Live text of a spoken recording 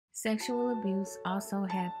Sexual abuse also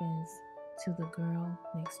happens to the girl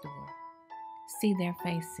next door. See their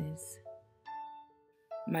faces.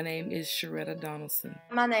 My name is Sharetta Donaldson.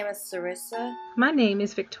 My name is Sarissa. My name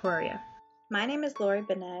is Victoria. My name is Lori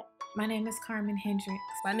Bennett. My name is Carmen Hendricks.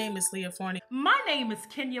 My name is Leah Forney. My name is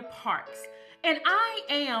Kenya Parks, and I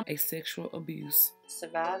am a sexual abuse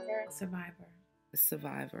Survivor.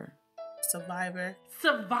 survivor.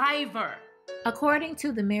 According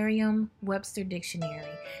to the Merriam-Webster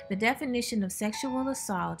Dictionary, the definition of sexual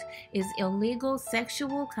assault is illegal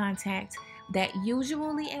sexual contact that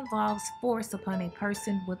usually involves force upon a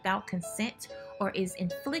person without consent or is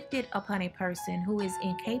inflicted upon a person who is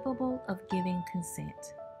incapable of giving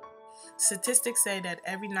consent. Statistics say that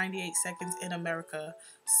every 98 seconds in America,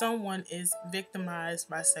 someone is victimized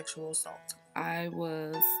by sexual assault. I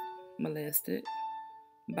was molested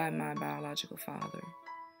by my biological father.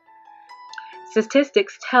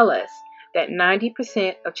 Statistics tell us that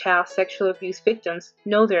 90% of child sexual abuse victims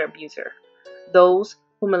know their abuser. Those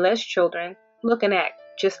who molest children look and act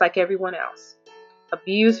just like everyone else.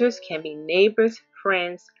 Abusers can be neighbors,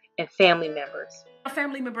 friends, and family members. A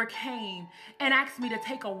family member came and asked me to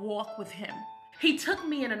take a walk with him. He took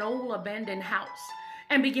me in an old abandoned house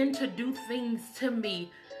and began to do things to me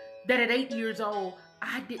that at 8 years old,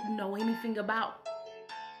 I didn't know anything about.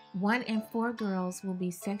 1 in 4 girls will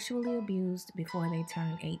be sexually abused before they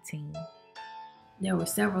turn 18. There were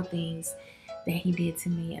several things that he did to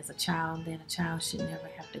me as a child that a child should never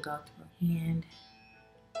have to go through, and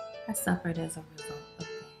I suffered as a result of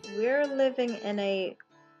that. We're living in a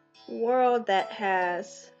world that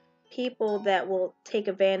has people that will take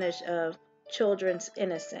advantage of children's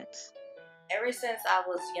innocence. Ever since I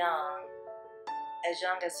was young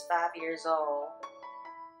as 5 years old,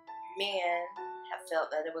 men have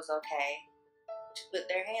felt that it was okay to put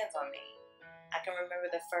their hands on me. I can remember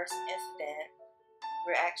the first incident.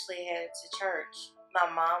 We're actually headed to church. My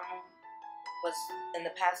mom was in the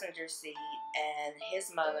passenger seat and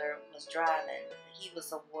his mother was driving. He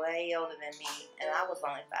was way older than me and I was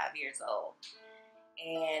only 5 years old.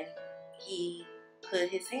 And he put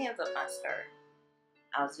his hands up my skirt.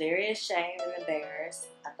 I was very ashamed and embarrassed.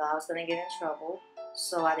 I thought I was going to get in trouble,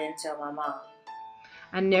 so I didn't tell my mom.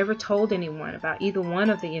 I never told anyone about either one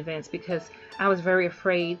of the events because I was very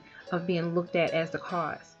afraid of being looked at as the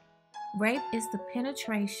cause. Rape is the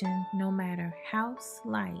penetration, no matter how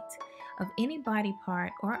slight, of any body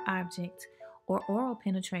part or object or oral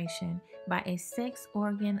penetration by a sex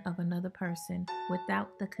organ of another person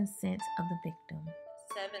without the consent of the victim.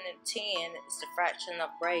 7 in 10 is the fraction of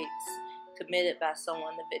rapes committed by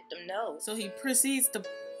someone the victim knows. So he proceeds to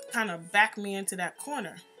kind of back me into that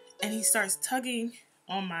corner and he starts tugging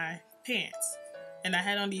on my pants. And I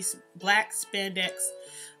had on these black spandex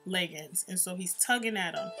leggings. And so he's tugging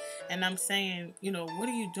at them. And I'm saying, what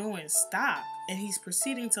are you doing? Stop. And he's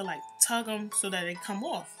proceeding to tug them so that they come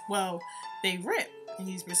off. Well, they rip. And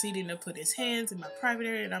he's proceeding to put his hands in my private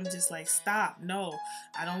area. And I'm just like, stop. No,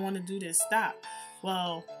 I don't want to do this. Stop.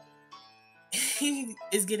 Well, he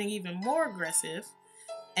is getting even more aggressive.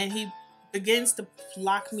 And he begins to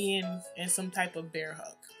lock me in some type of bear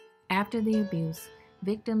hug. After the abuse,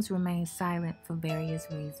 victims remain silent for various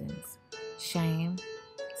reasons: shame,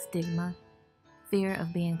 stigma, fear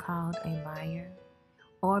of being called a liar,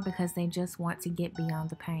 or because they just want to get beyond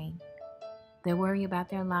the pain. They worry about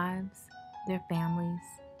their lives, their families,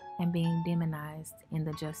 and being demonized in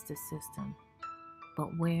the justice system.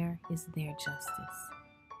 But where is their justice?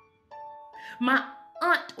 My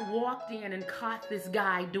aunt walked in and caught this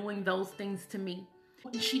guy doing those things to me.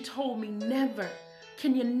 She told me, never,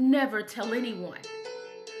 can you never tell anyone?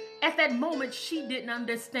 At that moment, she didn't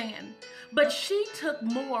understand, but she took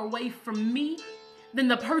more away from me than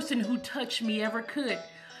the person who touched me ever could,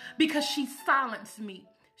 because she silenced me.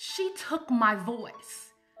 She took my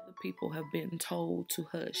voice. The people have been told to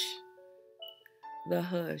hush. The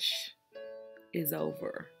hush is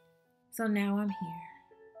over. So now I'm here,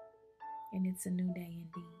 and it's a new day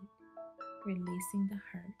indeed, releasing the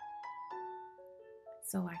hurt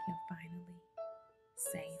so I can finally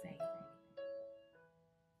say SAAVEMe.